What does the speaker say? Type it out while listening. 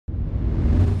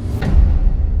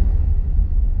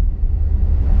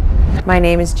My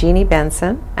name is Jeannie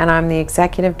Benson, and I'm the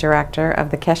Executive Director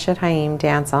of the Keshet Chaim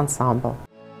Dance Ensemble.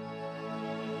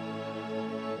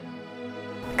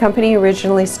 The company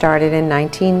originally started in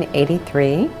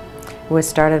 1983. It was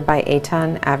started by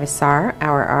Eitan Avisar,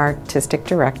 our Artistic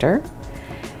Director,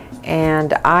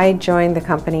 and I joined the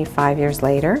company 5 years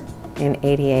later in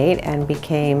 '88 and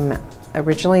became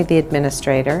originally the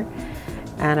administrator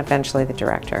and eventually the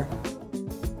director.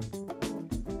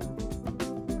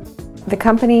 The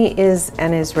company is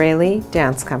an Israeli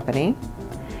dance company.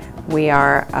 We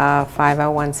are a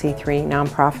 501c3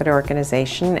 nonprofit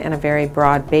organization and a very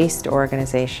broad-based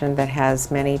organization that has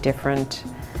many different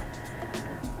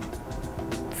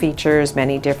features,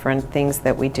 many different things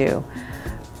that we do.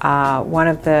 One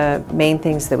of the main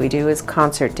things that we do is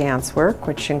concert dance work,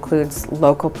 which includes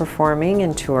local performing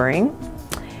and touring.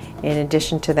 In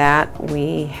addition to that,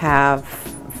 we have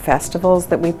festivals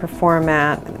that we perform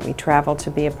at, that we travel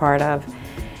to be a part of.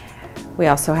 We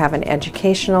also have an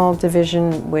educational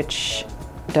division which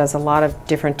does a lot of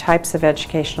different types of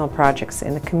educational projects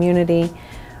in the community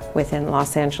within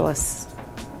Los Angeles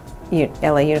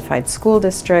LA Unified School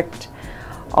District,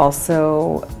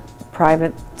 also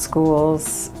private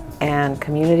schools and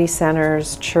community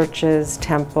centers, churches,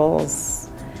 temples,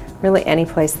 really any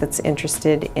place that's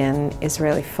interested in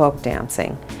Israeli folk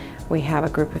dancing. We have a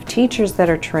group of teachers that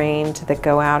are trained that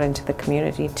go out into the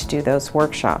community to do those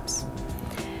workshops.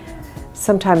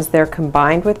 Sometimes they're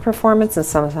combined with performance and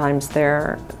sometimes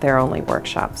they're only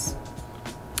workshops.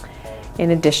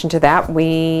 In addition to that,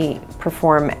 we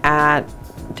perform at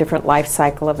different life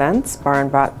cycle events, bar and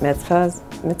bat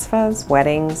mitzvahs,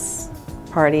 weddings,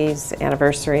 parties,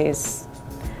 anniversaries,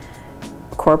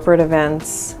 corporate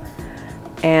events,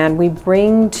 and we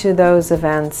bring to those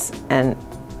events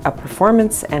a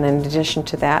performance, and in addition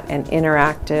to that, an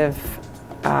interactive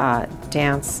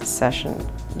dance session,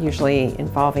 usually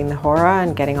involving the hora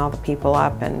and getting all the people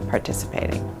up and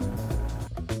participating.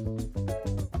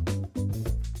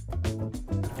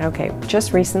 Okay,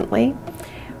 just recently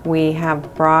we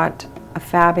have brought a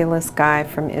fabulous guy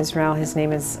from Israel. His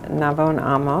name is Navon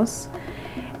Amos,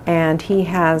 and he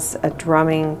has a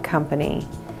drumming company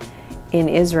in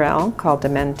Israel called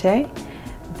Demente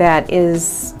that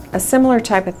is a similar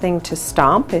type of thing to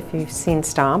Stomp, if you've seen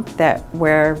Stomp,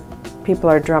 where people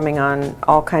are drumming on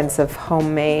all kinds of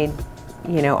homemade,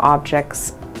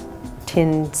 objects,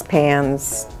 tins,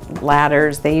 pans,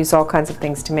 ladders. They use all kinds of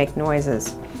things to make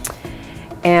noises.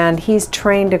 And he's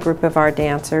trained a group of our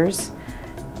dancers,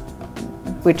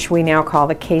 which we now call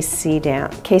the KC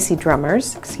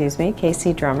drummers,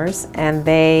 and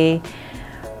they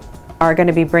are going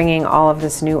to be bringing all of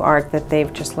this new art that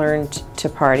they've just learned to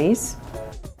parties.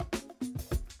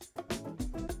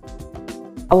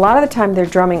 A lot of the time they're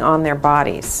drumming on their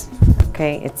bodies,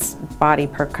 okay? It's body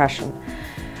percussion.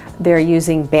 They're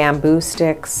using bamboo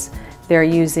sticks. They're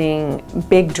using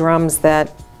big drums that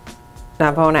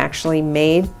Navon actually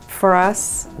made for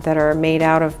us that are made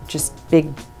out of just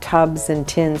big tubs and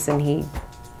tins, and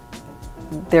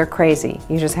they're crazy.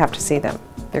 You just have to see them.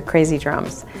 They're crazy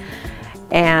drums.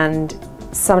 And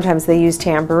sometimes they use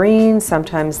tambourines,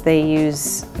 sometimes they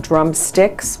use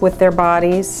drumsticks with their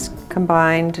bodies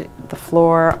combined, the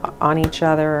floor, on each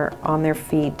other, on their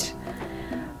feet.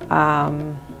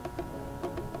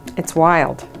 It's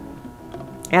wild.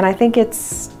 And I think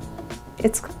it's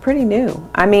pretty new.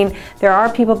 I mean, there are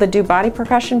people that do body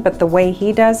percussion, but the way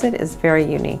he does it is very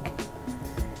unique.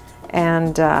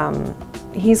 And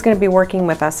he's going to be working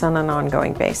with us on an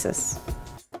ongoing basis.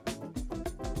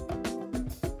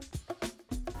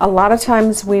 A lot of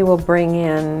times we will bring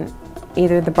in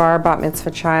either the bar bat mitzvah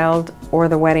child or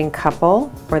the wedding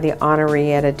couple or the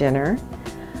honoree at a dinner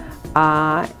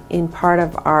in part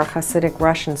of our Hasidic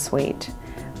Russian suite,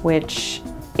 which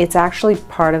it's actually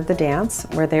part of the dance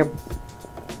where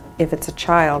if it's a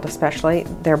child especially,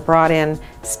 they're brought in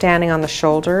standing on the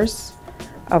shoulders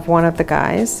of one of the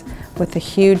guys with a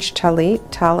huge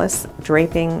talis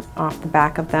draping off the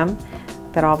back of them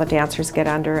that all the dancers get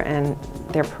under, and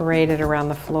they're paraded around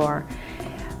the floor.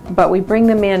 But we bring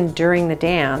them in during the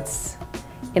dance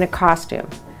in a costume,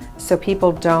 so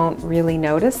people don't really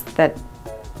notice that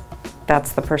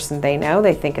that's the person they know.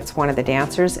 They think it's one of the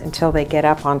dancers until they get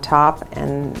up on top,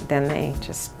 and then they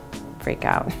just freak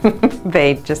out.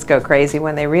 They just go crazy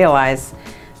when they realize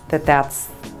that that's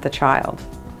the child.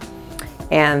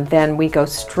 And then we go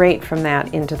straight from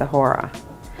that into the hora,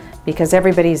 because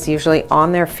everybody's usually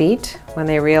on their feet when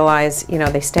they realize,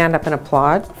 they stand up and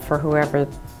applaud for whoever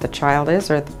the child is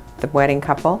or the wedding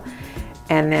couple,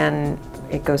 and then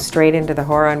it goes straight into the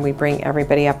hora and we bring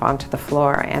everybody up onto the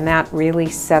floor, and that really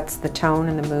sets the tone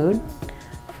and the mood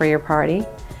for your party.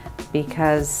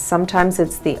 because sometimes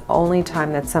it's the only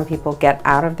time that some people get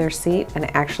out of their seat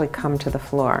and actually come to the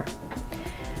floor.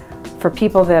 For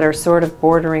people that are sort of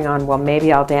bordering on, well,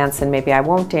 maybe I'll dance and maybe I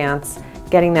won't dance,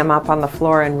 getting them up on the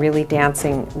floor and really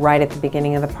dancing right at the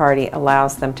beginning of the party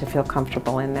allows them to feel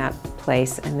comfortable in that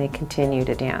place, and they continue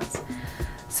to dance.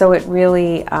 So it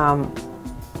really,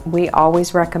 we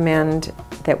always recommend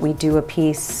that we do a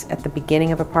piece at the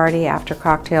beginning of a party after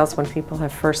cocktails when people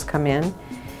have first come in,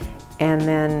 and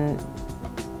then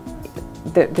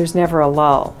there's never a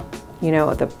lull. You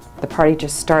know, the party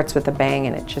just starts with a bang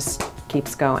and it just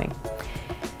keeps going.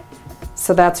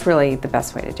 So that's really the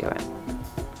best way to do it.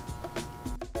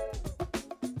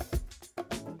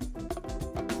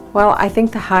 Well, I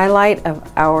think the highlight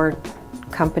of our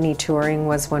company touring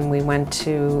was when we went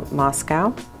to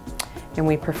Moscow and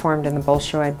we performed in the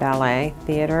Bolshoi Ballet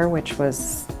Theater, which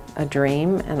was a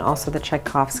dream, and also the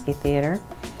Tchaikovsky Theater.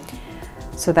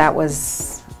 So that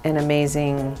was an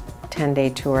amazing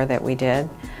 10-day tour that we did.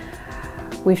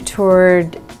 We've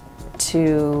toured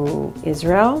to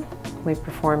Israel. We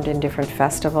performed in different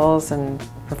festivals and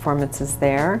performances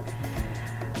there,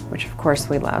 which of course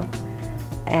we love.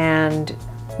 And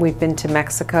we've been to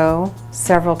Mexico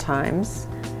several times,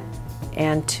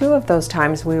 and 2 of those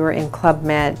times we were in Club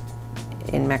Med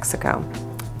in Mexico.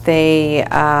 They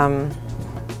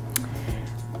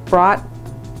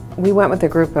we went with a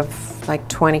group of like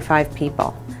 25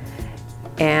 people,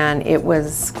 and it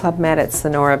was Club Med at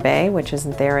Sonora Bay, which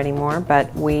isn't there anymore,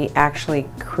 but we actually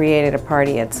created a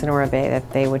party at Sonora Bay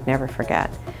that they would never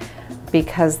forget,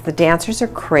 because the dancers are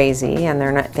crazy and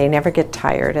they never get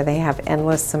tired, and they have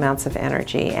endless amounts of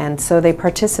energy, and so they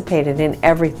participated in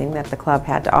everything that the club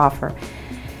had to offer.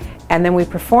 And then we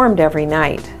performed every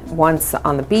night, once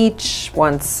on the beach,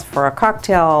 once for a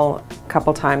cocktail, a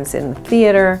couple times in the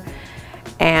theater,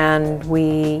 and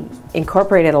we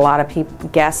incorporated a lot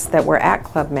of guests that were at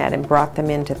Club Med and brought them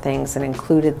into things and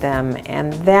included them.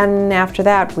 And then after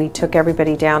that, we took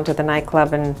everybody down to the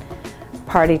nightclub and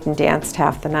partied and danced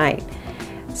half the night.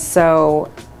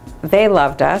 So they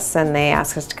loved us and they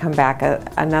asked us to come back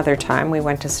another time. We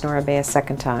went to Sonora Bay a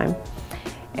second time.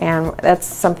 And that's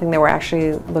something that we're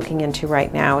actually looking into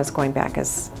right now, is going back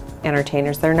as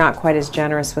entertainers. They're not quite as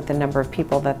generous with the number of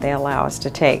people that they allow us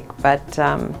to take, but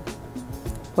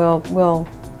we'll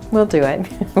do it.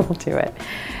 We'll do it.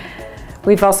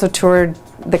 We've also toured,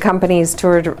 the company's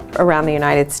toured around the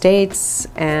United States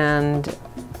and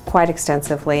quite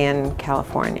extensively in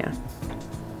California.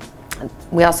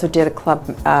 We also did a club,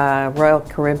 Royal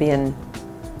Caribbean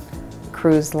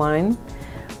cruise line,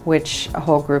 which a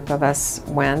whole group of us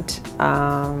went.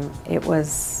 It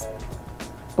was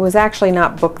actually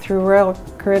not booked through Royal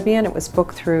Caribbean, it was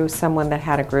booked through someone that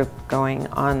had a group going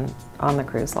on the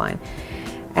cruise line.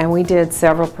 And we did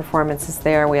several performances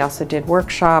there. We also did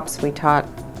workshops. We taught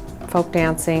folk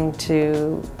dancing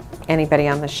to anybody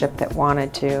on the ship that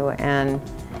wanted to, and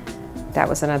that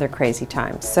was another crazy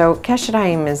time. So Keshet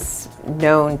Chaim is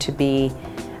known to be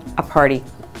a party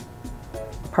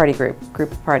group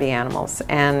of party animals,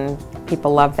 and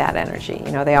people love that energy.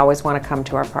 You know, they always want to come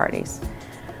to our parties.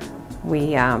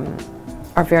 We are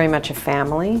very much a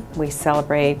family. We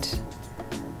celebrate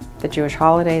the Jewish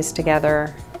holidays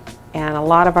together, and a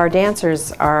lot of our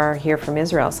dancers are here from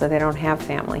Israel, so they don't have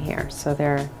family here. So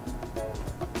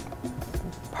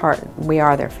we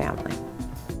are their family.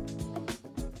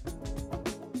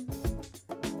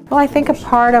 Well, I think a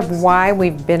part of why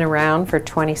we've been around for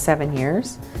 27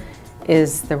 years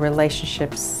is the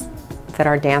relationships that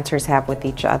our dancers have with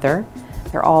each other.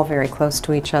 They're all very close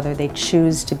to each other. They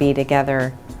choose to be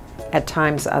together at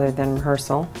times other than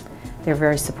rehearsal. They're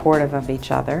very supportive of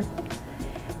each other.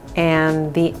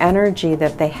 And the energy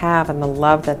that they have and the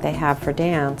love that they have for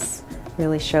dance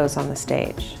really shows on the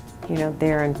stage. You know,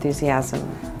 their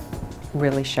enthusiasm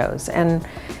really shows. And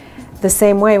the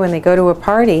same way, when they go to a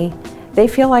party, they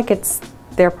feel like it's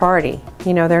their party.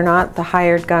 You know, they're not the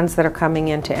hired guns that are coming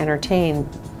in to entertain.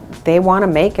 They want to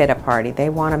make it a party. They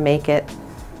want to make it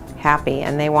happy,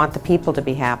 and they want the people to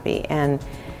be happy. And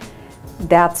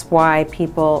that's why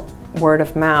people, word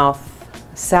of mouth,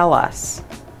 sell us.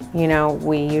 You know,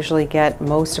 we usually get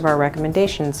most of our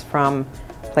recommendations from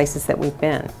places that we've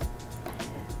been.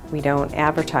 We don't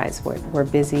advertise. We're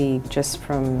busy just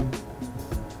from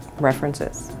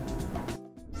references.